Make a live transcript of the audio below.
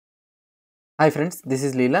Hi friends, this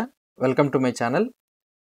is Leela. Welcome to my channel.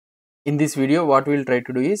 In this video, what we will try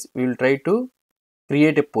to do is we will try to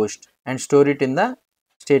create a post and store it in the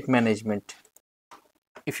state management.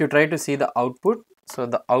 If you try to see the output, so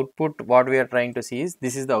the output what we are trying to see is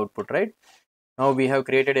this is the output, right? Now we have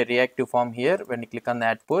created a reactive form here. When you click on the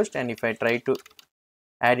add post, and if I try to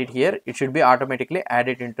add it here, it should be automatically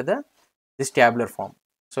added into this tabular form.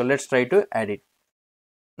 So let's try to add it.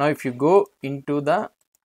 Now if you go into the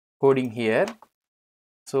coding here,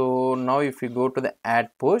 so now if you go to the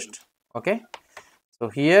add post, okay, so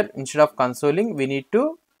here instead of consoling we need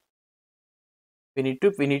to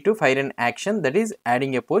fire an action, that is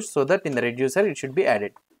adding a post, so that in the reducer it should be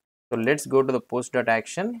added. So let's go to the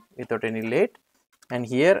post.action without any late, and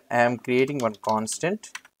here I am creating one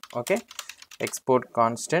constant, okay, export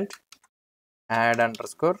constant add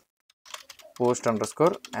underscore post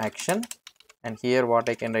underscore action, and here what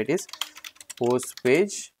I can write is post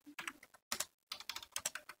page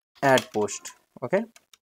add post. Okay,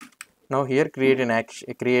 now here create an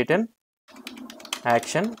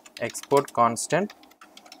action export constant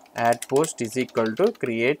add post is equal to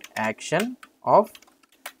create action of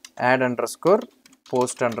add underscore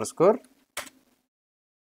post underscore,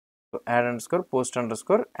 so add underscore post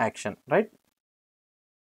underscore action, right?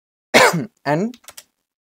 And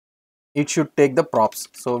it should take the props,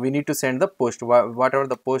 so we need to send the post, whatever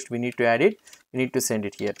the post we need to add it, we need to send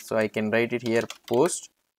it here. So I can write it here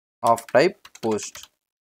post of type post,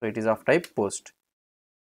 so it is of type post,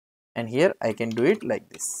 and here I can do it like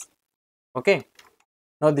this. Okay,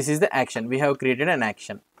 now this is the action, we have created an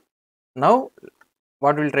action. Now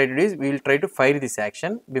what we will try to do is we will try to fire this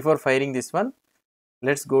action. Before firing this one,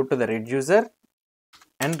 let's go to the reducer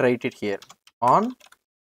and write it here on.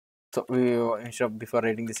 So we instead of before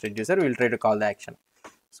writing this reducer, we will try to call the action.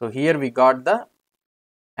 So here we got the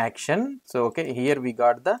action, so okay, here we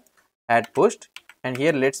got the add post, and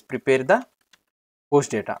here let's prepare the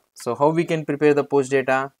post data. So how we can prepare the post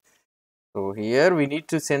data? So here we need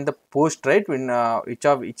to send the post, right, when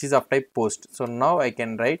which is of type post. So now I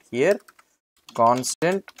can write here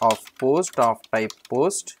constant of post of type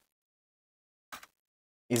post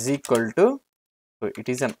is equal to, so it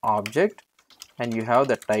is an object, and you have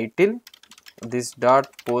the title, this dot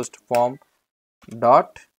post form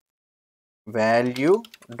dot value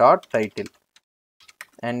dot title,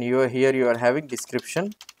 and you are here you are having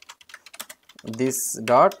description, this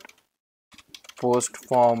dot post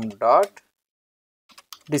form dot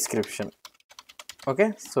description.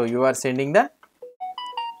 Okay, so you are sending the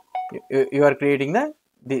you are creating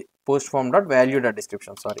the post form dot value dot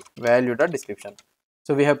description, sorry, value dot description.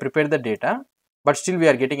 So we have prepared the data, but still we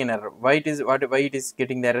are getting an error. Why it is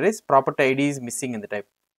getting the error is property ID is missing in the type.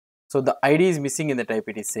 So the ID is missing in the type,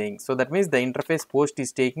 it is saying. So that means the interface post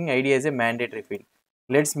is taking ID as a mandatory field.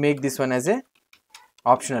 Let's make this one as a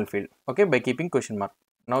optional field, okay, by keeping question mark.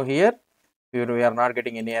 Now here we are not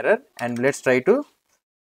getting any error, and let's try to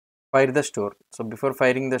fire the store. So before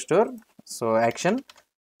firing the store, so action,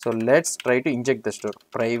 so let's try to inject the store,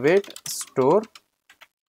 private store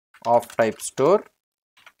of type store,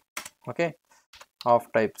 okay,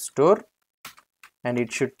 of type store, and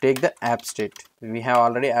it should take the app state. We have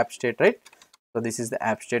already app state, right? So this is the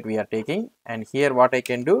app state we are taking, and here what I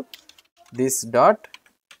can do, this dot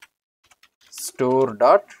store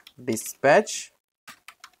dot dispatch,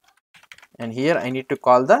 and here I need to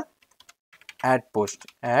call the add post.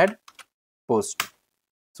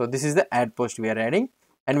 So this is the add post we are adding,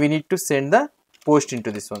 and we need to send the post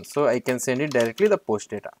into this one. So I can send it directly the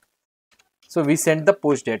post data. So we send the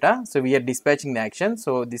post data, so we are dispatching the action.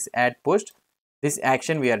 So this add post, this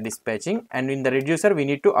action we are dispatching, and in the reducer we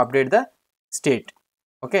need to update the state.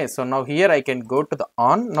 Okay, so now here I can go to the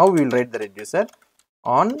on. Now we will write the reducer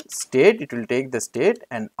on state, it will take the state,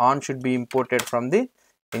 and on should be imported from the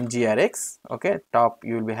NGRX. Okay, top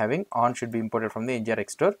you will be having on should be imported from the NGRX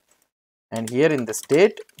store, and here in the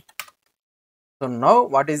state. So now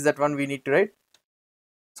what is that one we need to write?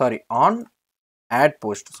 Sorry, on add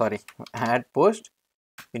post, sorry, add post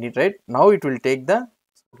we need to write. Now it will take the,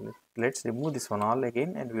 let's remove this one all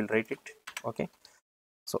again and we'll write it. Okay,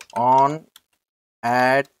 so on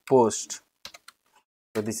add post,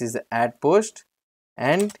 so this is the add post,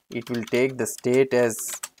 and it will take the state as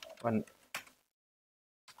one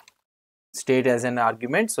state as an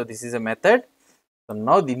argument. So this is a method. So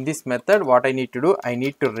now in this method what I need to do, I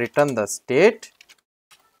need to return the state,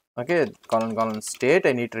 okay, colon state,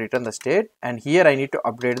 I need to return the state, and here I need to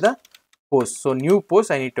update the post. So new post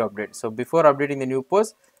I need to update. So before updating the new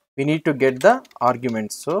post, we need to get the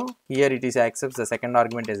arguments. So here it is accepts the second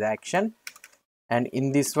argument as action, and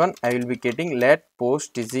in this one I will be getting let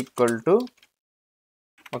post is equal to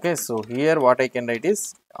Okay, so here what I can write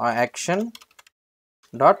is action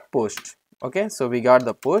dot post. Okay, so we got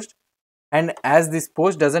the post, and as this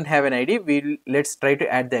post doesn't have an id, let's try to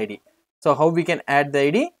add the id. So how we can add the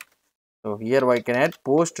id? So here I can add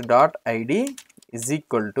post dot id is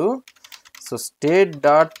equal to, so state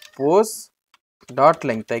dot post dot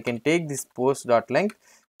length. I can take this post dot length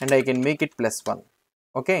and I can make it +1.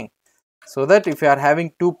 Okay, so that if you are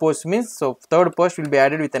having two posts means, so third post will be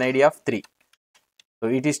added with an id of 3. So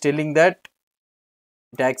it is telling that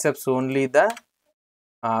it accepts only the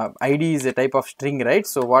id is a type of string, right?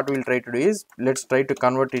 So what we'll try to do is, let's try to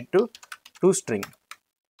convert it to string.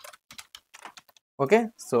 Okay,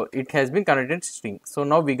 so it has been converted to string. So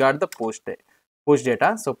now we got the post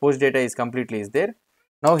data. So post data is completely is there.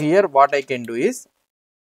 Now here what I can do is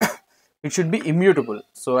it should be immutable.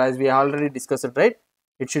 So as we already discussed it, right,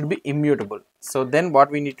 it should be immutable. So then what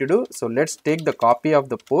we need to do, so let's take the copy of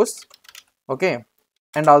the post, okay,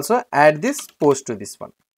 and also add this post to this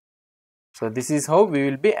one. So this is how we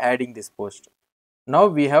will be adding this post. Now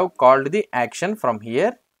we have called the action from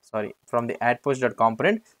here, sorry, from the add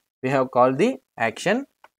post.component we have called the action.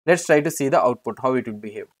 Let's try to see the output, how it will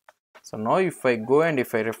behave. So now if I go and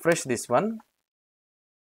if I refresh this one,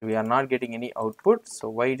 we are not getting any output. So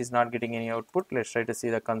why it is not getting any output? Let's try to see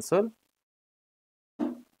the console.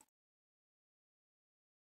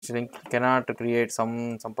 String cannot create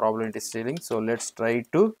some problem, it is stealing. So let's try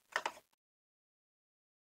to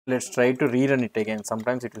rerun it again.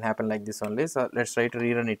 Sometimes it will happen like this only. So let's try to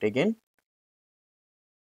rerun it again.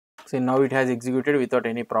 So now it has executed without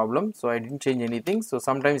any problem. So I didn't change anything. So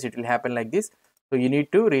sometimes it will happen like this. So you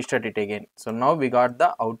need to restart it again. So now we got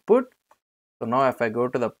the output. So now if I go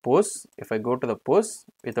to the post,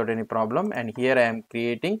 without any problem, and here I am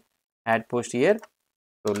creating add post here.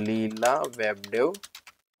 So Leela web dev,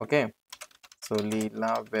 okay. So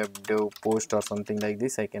Leela web dev post or something like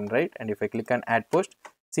this I can write, and if I click on add post,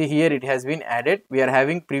 see here it has been added. We are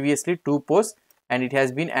having previously 2 posts and it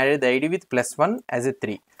has been added the id with +1 as a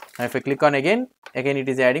 3. Now if I click on again it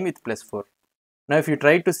is adding with +4. Now if you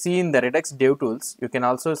try to see in the Redux dev tools, you can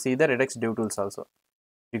also see the Redux dev tools also.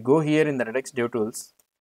 You go here in the Redux dev tools,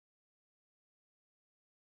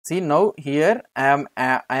 see now here I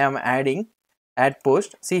am adding add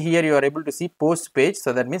post. See here you are able to see post page.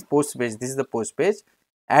 So that means post page, this is the post page,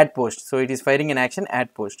 add post. So it is firing an action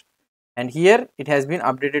add post, and here it has been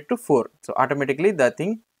updated to 4. So automatically the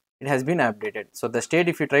thing, it has been updated. So the state,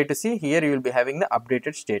 if you try to see here, you will be having the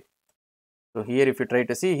updated state. So here if you try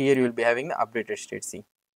to see here, you will be having the updated state. See,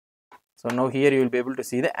 so now here you will be able to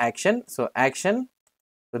see the action. So action,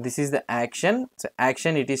 so this is the action. So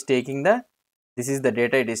action, it is taking the, this is the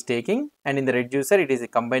data it is taking, and in the reducer it is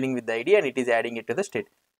combining with the id and it is adding it to the state.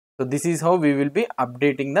 So this is how we will be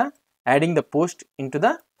updating the, adding the post into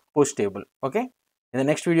the post table. Okay, in the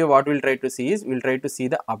next video what we'll try to see is, we'll try to see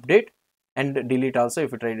the update and delete also.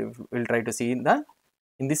 If we try to, we'll try to see in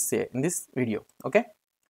this video. Okay,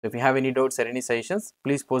 so if you have any doubts or any suggestions,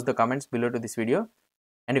 please post the comments below to this video,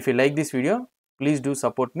 and if you like this video, please do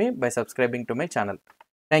support me by subscribing to my channel.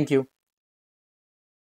 Thank you.